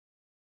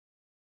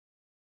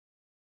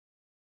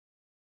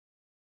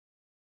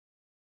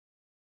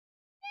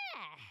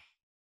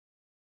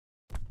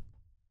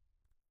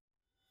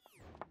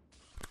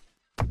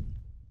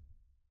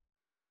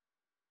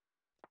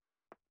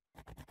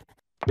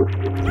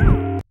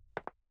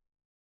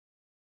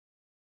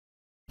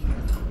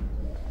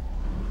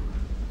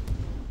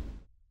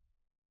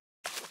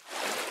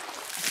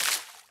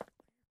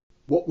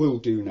What we'll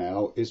do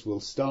now is we'll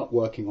start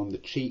working on the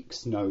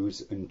cheeks,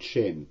 nose and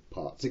chin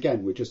parts.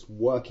 Again, we're just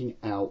working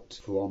out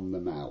from the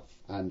mouth.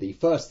 And the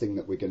first thing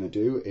that we're going to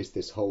do is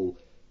this whole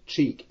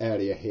cheek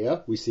area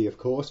here. We see, of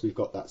course, we've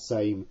got that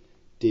same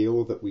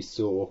deal that we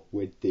saw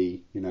with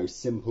the,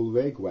 simple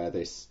rig, where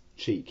this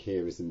cheek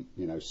here isn't,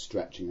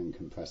 stretching and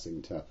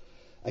compressing to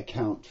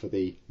account for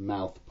the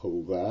mouth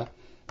pull there.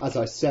 As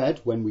I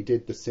said, when we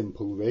did the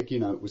simple rig,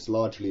 it was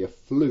largely a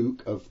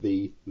fluke of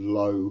the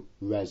low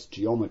res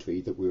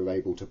geometry that we were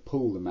able to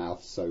pull the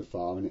mouth so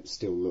far, and it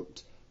still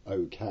looked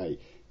okay.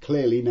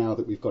 Clearly, now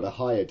that we've got a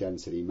higher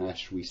density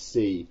mesh, we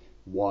see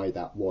why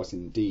that was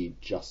indeed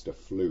just a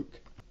fluke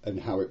and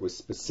how it was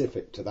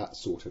specific to that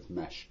sort of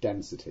mesh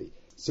density.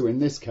 So in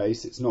this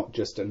case, it's not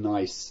just a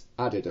nice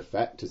added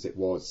effect as it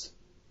was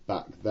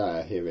back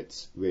there. Here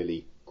it's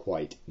really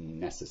quite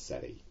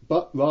necessary.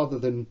 But rather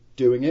than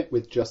doing it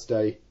with just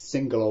a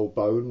single old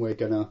bone, we're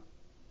going to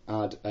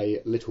add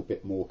a little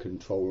bit more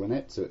control in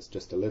it, so it's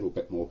just a little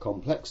bit more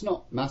complex.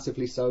 Not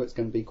massively so, it's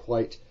going to be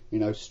quite,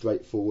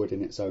 straightforward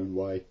in its own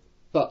way.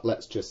 But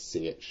let's just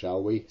see it,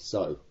 shall we?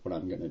 So what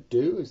I'm going to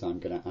do is I'm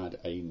going to add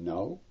a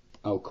null.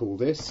 I'll call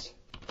this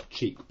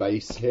cheek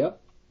base here.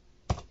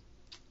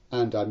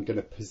 And I'm going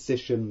to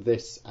position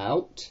this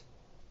out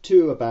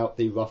to about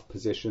the rough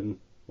position.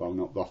 Well,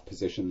 not rough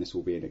position, this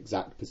will be an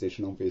exact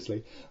position,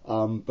 obviously,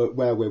 but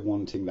where we're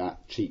wanting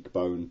that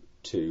cheekbone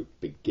to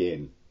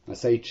begin. I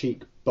say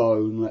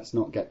cheekbone, let's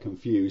not get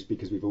confused,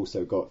 because we've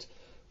also got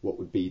what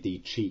would be the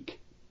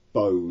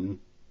cheekbone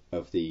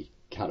of the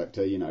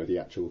character, the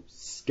actual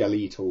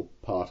skeletal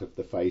part of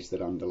the face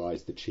that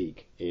underlies the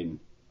cheek in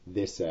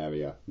this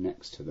area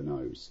next to the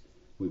nose.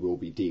 We will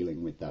be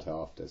dealing with that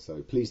after,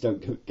 so please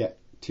don't get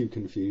too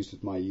confused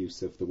with my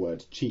use of the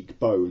word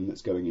cheekbone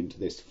that's going into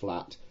this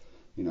flat,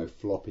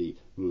 floppy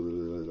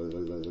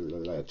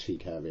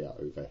cheek area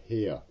over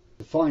here.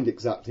 To find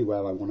exactly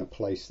where I want to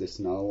place this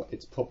null,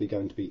 it's probably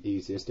going to be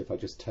easiest if I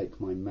just take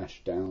my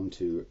mesh down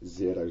to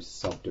 0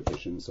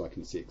 subdivision so I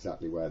can see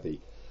exactly where the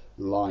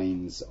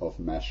lines of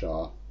mesh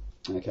are.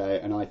 Okay,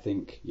 and I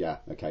think,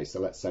 so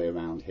let's say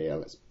around here,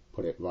 let's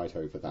put it right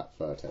over that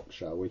vertex,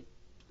 shall we?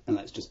 And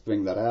let's just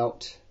bring that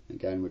out.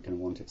 Again, we're going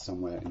to want it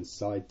somewhere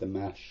inside the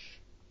mesh,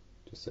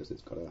 just so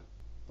it's got a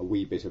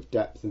wee bit of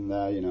depth in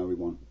there. We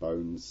want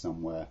bones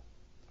somewhere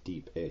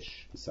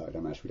deep-ish inside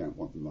our mesh. We don't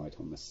want them right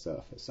on the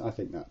surface. I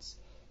think that's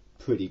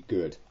pretty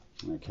good.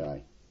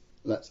 Okay,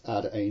 let's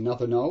add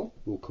another null.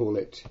 We'll call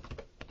it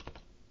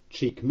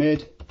cheek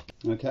mid.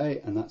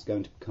 Okay, and that's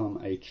going to become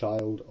a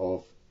child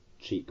of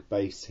cheek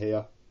base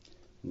here.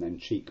 And then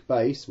cheek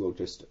base we'll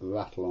just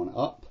rattle on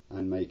up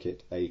and make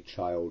it a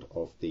child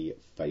of the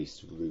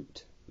face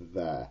root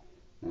there.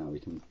 Now we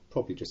can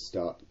probably just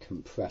start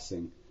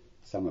compressing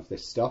some of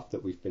this stuff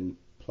that we've been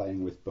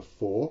playing with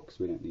before, because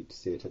we don't need to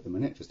see it at the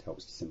minute. It just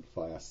helps to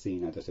simplify our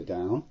scene editor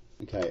down.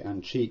 Okay,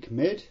 and cheek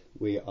mid,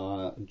 we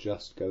are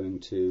just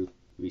going to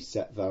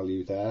reset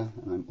value there,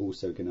 and I'm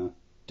also going to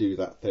do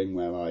that thing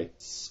where I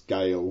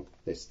scale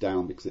this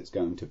down because it's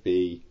going to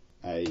be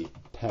a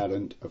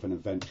parent of an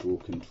eventual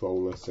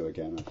controller. So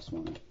again, I just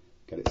want to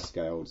get it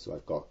scaled so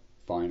I've got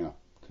finer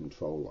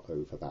control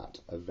over that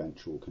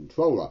eventual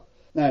controller.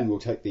 Then we'll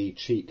take the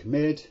cheek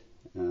mid,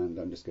 and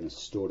I'm just going to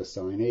store the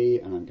assignee,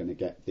 and I'm going to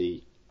get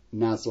the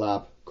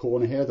NASLab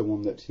corner here, the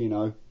one that,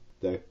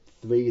 the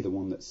 3, the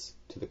one that's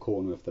to the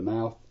corner of the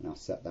mouth, and I'll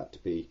set that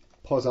to be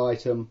pos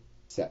item,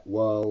 set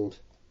world,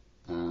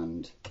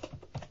 and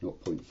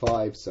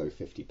 0.5, so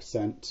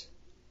 50%.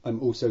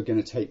 I'm also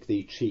going to take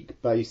the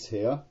cheek base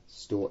here,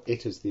 store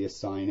it as the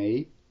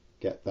assignee,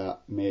 get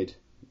that mid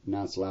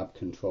NASLab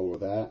controller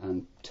there,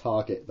 and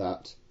target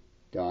that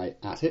guy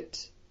at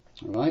it.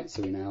 Alright,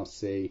 so we now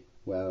see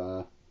where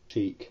our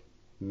cheek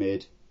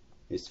mid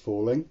is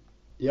falling.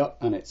 Yep,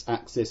 and its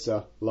axis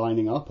are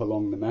lining up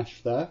along the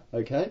mesh there.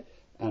 Okay,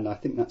 and I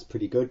think that's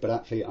pretty good, but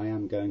actually I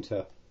am going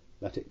to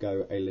let it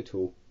go a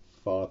little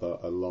farther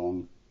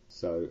along.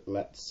 So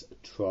let's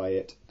try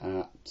it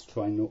at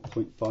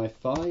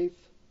 0.55.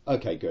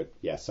 Okay, good.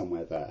 Yeah,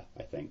 somewhere there,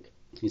 I think.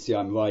 You see,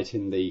 I'm right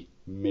in the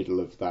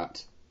middle of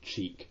that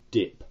cheek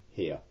dip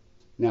here.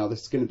 Now,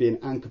 this is going to be an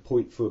anchor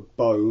point for a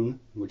bone,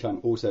 which I'm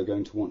also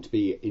going to want to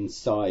be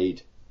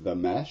inside the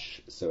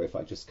mesh. So if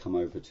I just come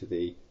over to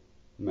the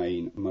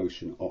main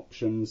motion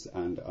options,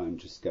 and I'm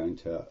just going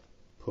to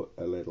put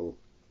a little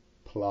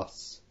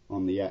plus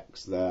on the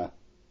X there,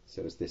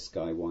 so as this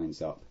guy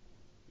winds up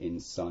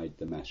inside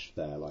the mesh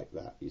there like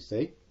that, you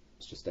see?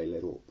 It's just a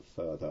little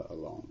further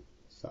along.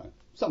 So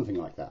something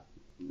like that.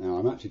 Now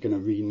I'm actually going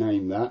to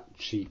rename that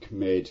cheek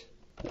mid.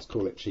 Let's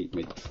call it cheek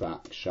mid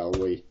track, shall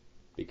we?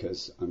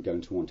 Because I'm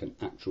going to want an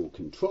actual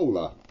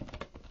controller,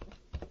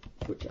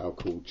 which I'll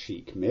call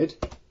cheek mid.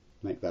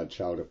 Make that a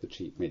child of the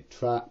cheek mid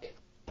track.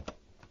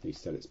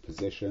 reset its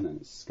position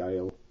and its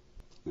scale,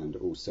 and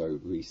also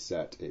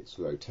reset its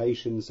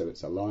rotation so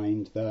it's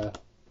aligned there.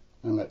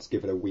 And let's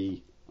give it a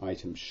wee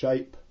item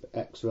shape, the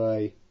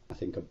X-ray, I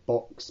think a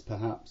box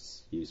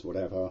perhaps, use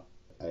whatever,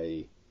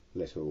 a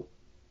little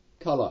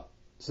colour.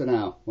 So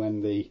now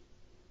when the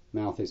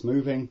mouth is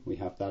moving, we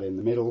have that in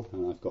the middle,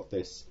 and I've got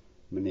this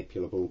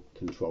manipulable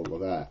controller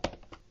there.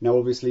 Now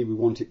obviously we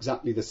want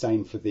exactly the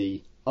same for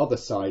the other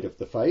side of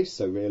the face,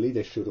 so really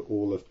this should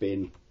all have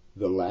been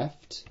the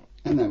left,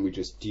 and then we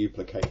just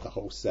duplicate the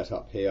whole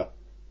setup here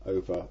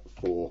over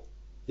for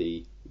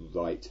the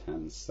right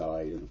hand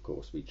side, and of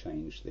course we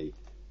change the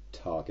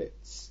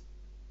targets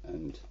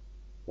and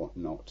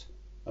whatnot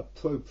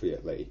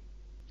appropriately.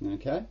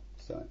 Okay,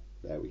 so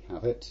there we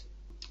have it,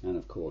 and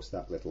of course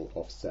that little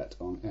offset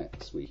on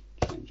X we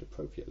change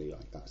appropriately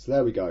like that. So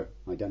there we go,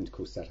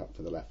 identical setup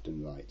for the left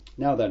and right.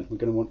 Now then, we're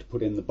going to want to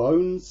put in the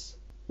bones.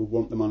 We'll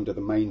want them under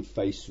the main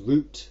face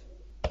root,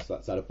 so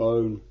that's add a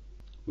bone.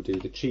 We'll do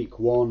the cheek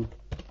 1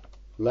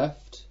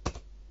 left,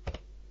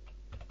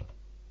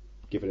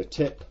 give it a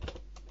tip,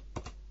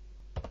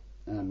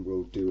 and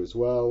we'll do as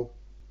well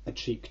a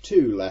cheek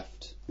 2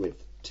 left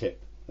with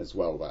tip as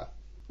well there.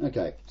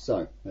 Okay,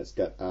 so let's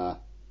get our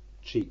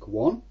cheek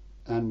 1,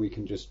 and we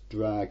can just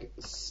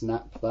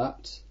snap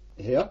that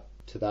here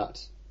to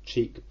that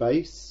cheek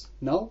base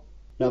null.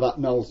 Now that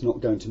null's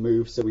not going to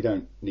move, so we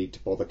don't need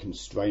to bother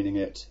constraining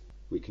it.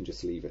 We can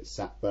just leave it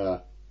sat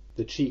there.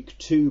 The cheek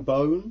 2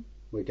 bone,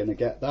 we're going to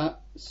get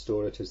that,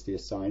 store it as the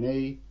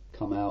assignee,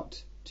 come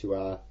out to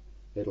our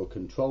little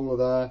controller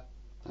there,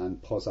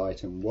 and pos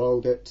item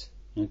world it.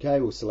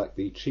 Okay, we'll select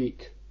the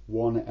cheek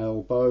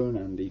 1L bone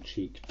and the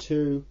cheek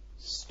 2,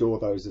 store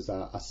those as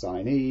our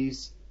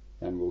assignees,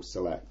 then we'll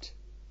select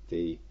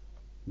the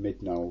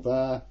mid null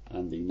there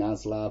and the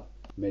NASLab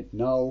mid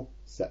null,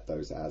 set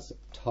those as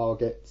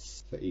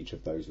targets for each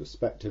of those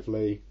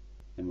respectively,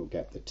 and we'll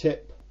get the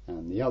tip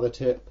and the other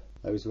tip,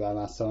 those are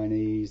our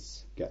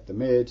assignees, get the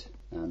mid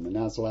and the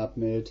NASLab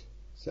mid,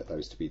 set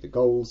those to be the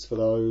goals for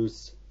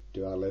those,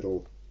 do our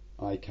little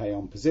IK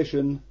on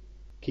position,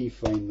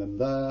 keyframe them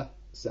there,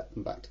 set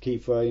them back to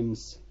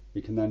keyframes.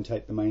 We can then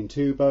take the main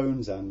 2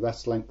 bones and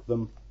rest length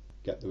them,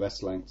 get the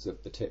rest lengths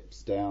of the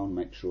tips down,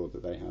 make sure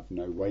that they have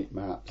no weight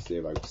map,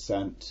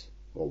 0%,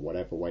 or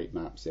whatever weight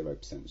map,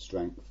 0%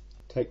 strength.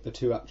 Take the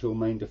 2 actual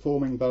main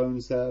deforming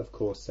bones there, of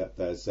course set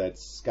their Z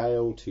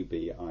scale to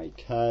be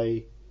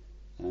IK,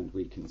 and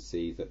we can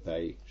see that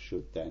they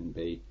should then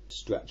be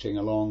stretching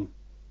along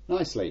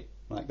nicely,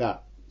 like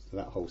that. So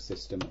that whole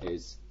system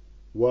is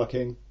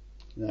working.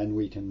 Then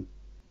we can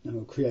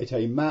create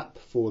a map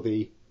for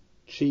the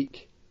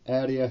cheek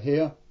area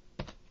here,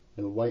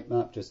 little weight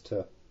map just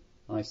to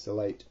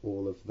isolate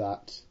all of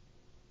that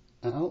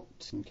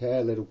out. Okay,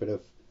 a little bit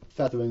of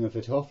feathering of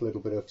it off, a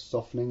little bit of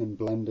softening and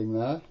blending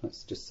there.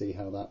 Let's just see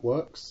how that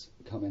works.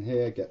 Come in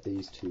here, get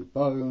these 2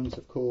 bones,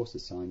 of course,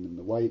 assign them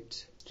the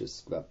weight.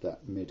 Just grab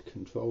that mid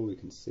control, you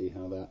can see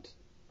how that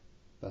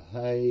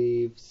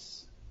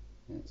behaves.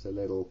 It's a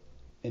little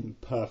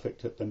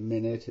imperfect at the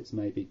minute, it's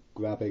maybe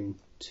grabbing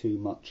too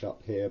much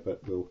up here,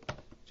 but we'll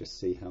just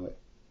see how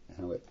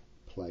it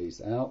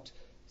plays out.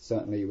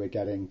 Certainly we're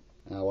getting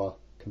our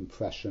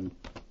compression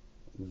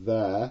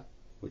there,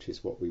 which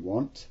is what we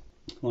want.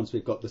 Once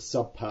we've got the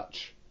sub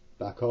patch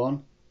back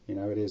on, it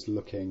is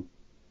looking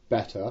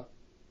better,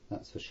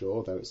 that's for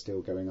sure, though it's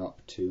still going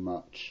up too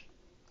much,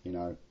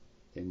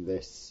 in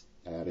this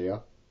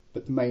area.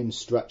 But the main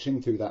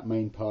stretching through that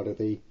main part of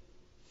the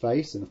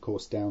face, and of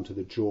course down to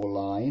the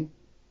jawline,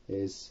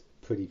 is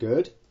pretty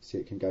good. See,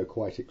 it can go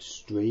quite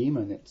extreme,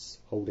 and it's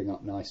holding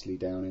up nicely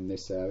down in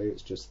this area.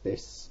 It's just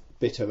this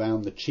bit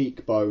around the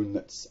cheekbone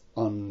that's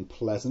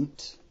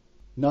unpleasant.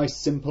 Nice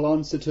simple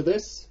answer to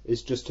this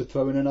is just to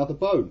throw in another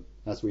bone,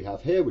 as we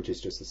have here, which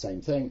is just the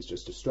same thing. It's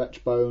just a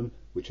stretch bone,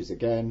 which is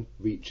again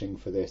reaching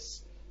for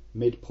this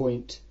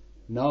midpoint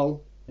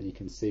null, and you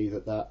can see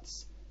that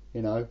that's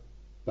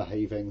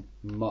behaving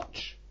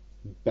much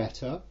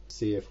better.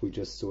 See if we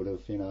just sort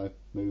of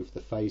move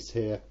the face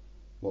here,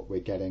 what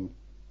we're getting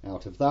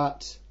out of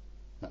that.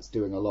 That's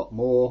doing a lot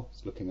more,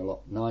 it's looking a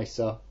lot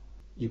nicer.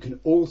 You can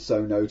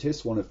also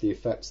notice one of the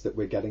effects that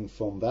we're getting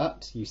from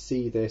that. You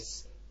see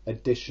this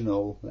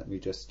additional, let me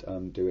just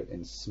do it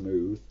in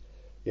smooth,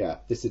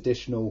 this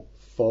additional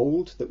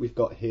fold that we've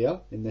got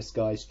here in this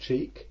guy's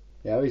cheek.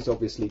 He's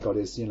obviously got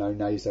his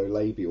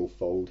nasolabial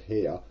fold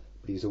here,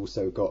 but he's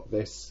also got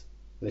this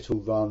little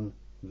run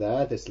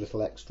there, this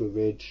little extra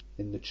ridge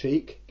in the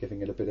cheek,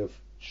 giving it a bit of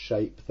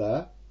shape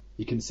there.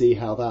 You can see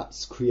how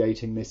that's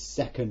creating this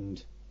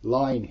second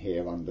line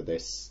here under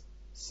this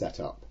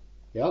setup.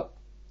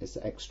 This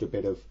extra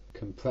bit of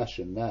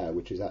compression there,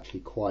 which is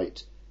actually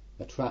quite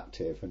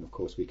attractive. And of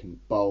course we can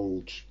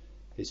bulge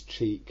his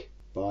cheek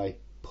by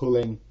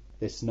pulling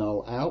this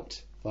null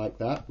out like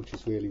that, which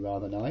is really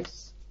rather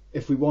nice.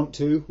 If we want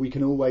to, we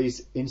can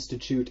always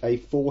institute a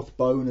 4th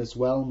bone as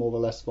well, more or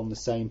less from the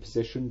same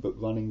position,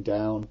 but running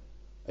down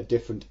a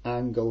different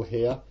angle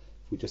here.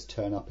 If we just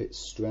turn up its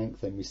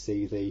strength, then we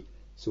see the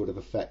sort of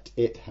effect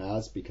it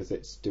has, because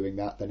it's doing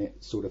that, then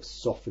it sort of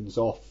softens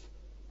off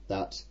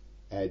that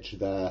edge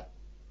there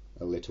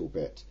a little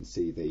bit. You can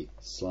see the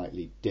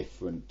slightly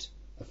different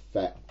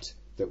effect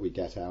that we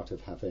get out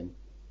of having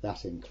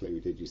that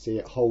included. You see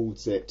it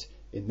holds it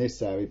in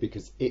this area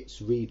because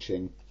it's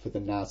reaching for the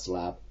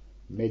NASLab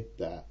mid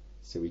there,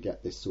 so we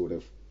get this sort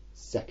of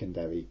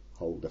secondary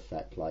hold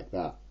effect like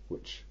that,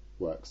 which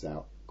works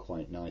out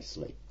quite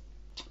nicely.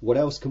 What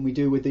else can we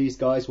do with these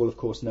guys? Well, of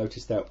course,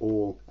 notice they're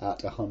all at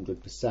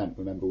 100%.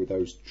 Remember with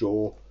those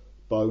jaw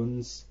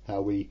bones,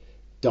 how we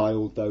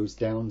dialed those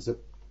down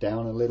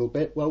a little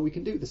bit? Well, we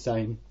can do the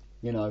same,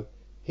 you know,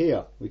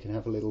 here. We can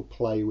have a little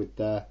play with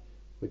their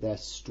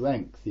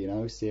strength, you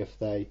know, see if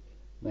they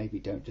maybe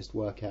don't just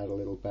work out a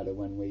little better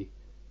when we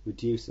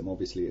reduce them.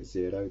 Obviously at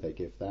 0 they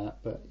give that,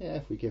 but yeah,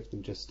 if we give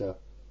them just a,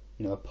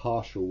 you know, a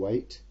partial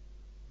weight,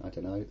 I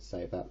don't know,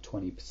 say about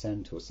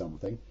 20% or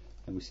something,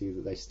 and we see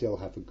that they still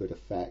have a good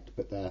effect,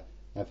 but they're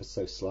ever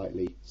so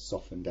slightly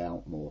softened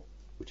out more,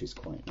 which is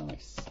quite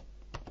nice.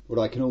 What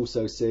I can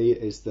also see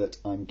is that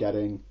I'm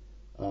getting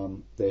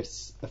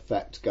this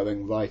effect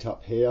going right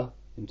up here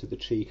into the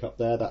cheek up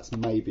there. That's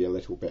maybe a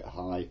little bit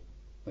high.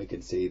 We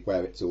can see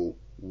where it's all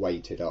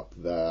weighted up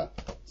there,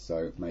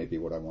 so maybe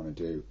what I want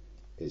to do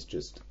is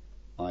just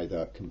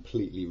either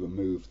completely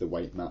remove the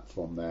weight map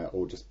from there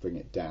or just bring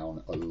it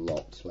down a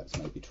lot. Let's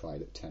maybe try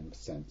it at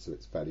 10% so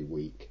it's very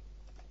weak.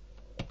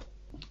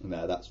 And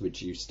there, that's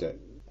reduced it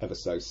ever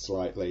so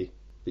slightly,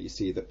 but you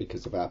see that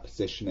because of our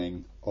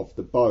positioning of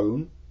the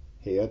bone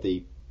here,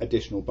 the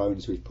additional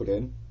bones we've put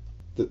in,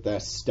 that they're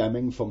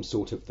stemming from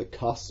sort of the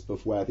cusp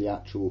of where the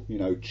actual, you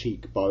know,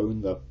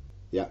 cheekbone,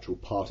 the actual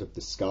part of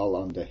the skull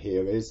under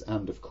here is,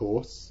 and of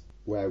course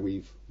where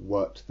we've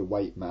worked the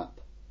weight map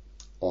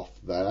off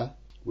there,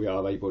 we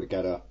are able to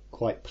get a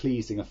quite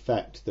pleasing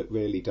effect that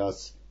really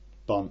does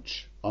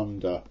bunch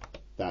under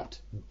that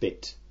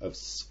bit of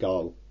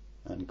skull,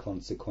 and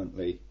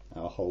consequently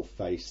our whole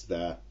face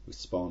there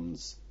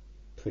responds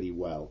pretty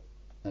well.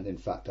 And in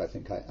fact, I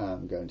think I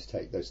am going to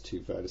take those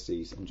two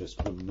vertices and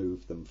just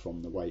remove them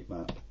from the weight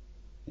map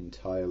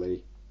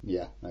entirely.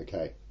 Yeah,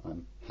 okay,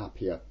 I'm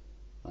happier,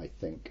 I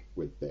think,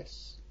 with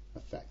this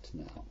effect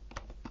now.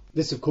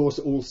 This, of course,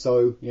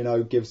 also, you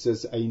know, gives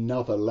us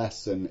another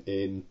lesson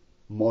in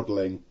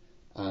modelling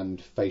and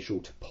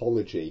facial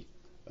topology,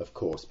 of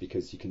course,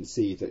 because you can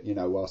see that, you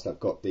know, whilst I've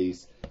got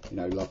these, you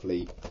know,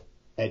 lovely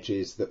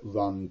edges that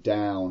run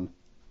down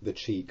the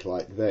cheek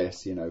like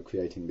this, you know,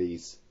 creating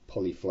these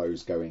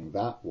polyflows going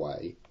that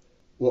way,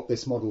 what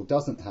this model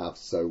doesn't have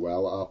so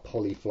well are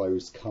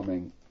polyflows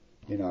coming,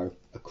 you know,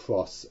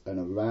 across and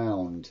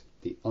around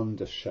the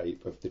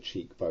undershape of the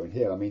cheekbone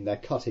here. I mean, they're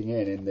cutting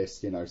in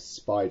this, you know,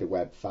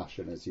 spiderweb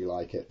fashion, as you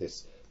like it,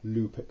 this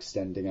loop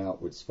extending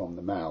outwards from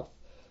the mouth.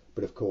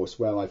 But of course,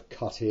 where I've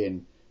cut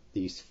in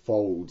these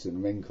folds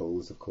and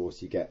wrinkles, of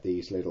course, you get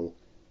these little,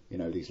 you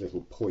know, these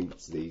little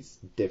points, these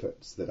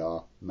divots that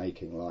are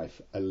making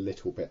life a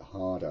little bit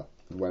harder.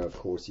 And where, of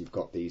course, you've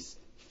got these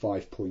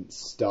 5-point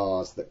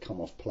stars that come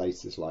off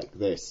places like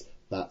this,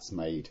 that's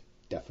made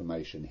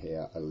deformation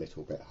here a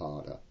little bit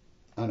harder.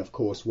 And of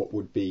course, what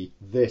would be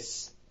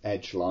this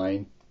edge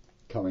line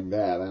coming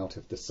there out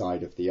of the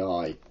side of the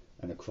eye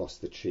and across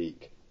the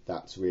cheek,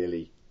 that's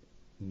really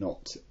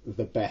not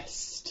the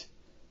best,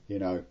 you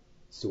know,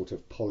 sort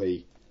of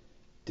poly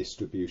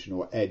distribution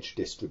or edge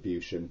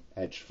distribution,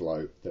 edge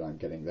flow that I'm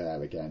getting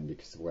there, again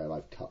because of where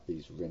I've cut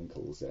these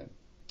wrinkles in.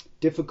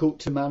 Difficult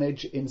to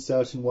manage in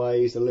certain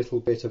ways, a little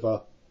bit of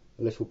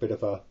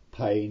a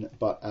pain,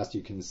 but as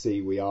you can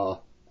see, we are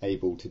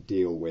able to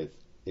deal with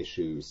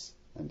issues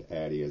and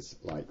areas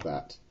like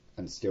that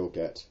and still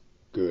get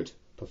good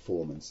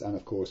performance. And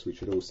of course, we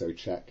should also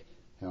check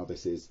how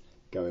this is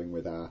going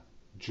with our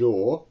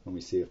jaw, and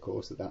we see, of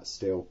course, that that's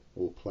still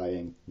all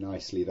playing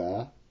nicely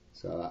there.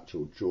 So our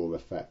actual jaw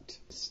effect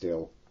is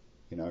still,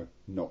 you know,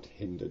 not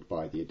hindered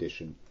by the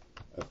addition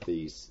of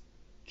these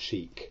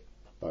cheek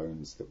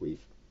bones that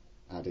we've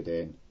added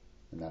in,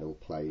 and that all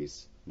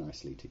plays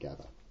nicely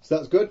together. So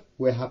that's good.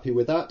 We're happy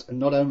with that. And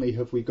not only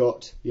have we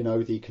got, you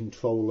know, the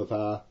control of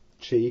our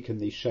cheek and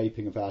the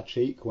shaping of our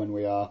cheek when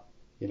we are,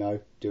 you know,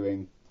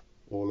 doing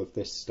all of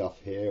this stuff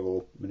here,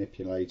 or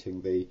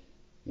manipulating the,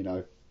 you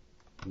know,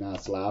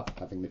 NASLab,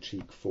 having the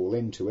cheek fall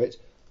into it,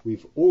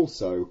 we've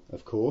also,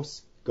 of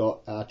course,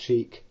 got our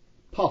cheek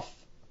puff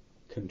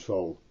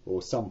control,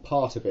 or some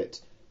part of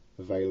it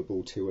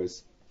available to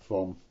us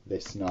from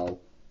this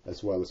null,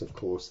 as well as, of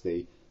course,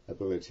 the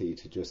ability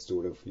to just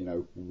sort of, you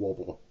know,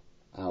 wobble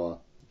our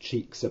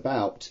cheeks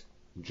about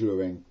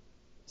during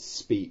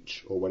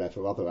speech or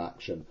whatever other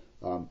action,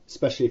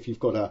 especially if you've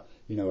got a,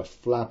 you know, a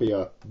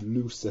flabbier,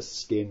 looser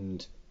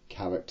skinned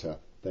character,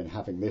 then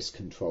having this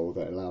control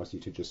that allows you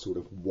to just sort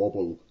of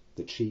wobble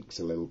the cheeks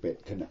a little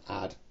bit can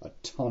add a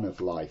ton of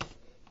life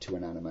to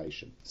an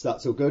animation. So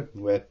that's all good.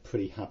 We're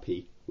pretty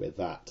happy with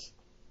that.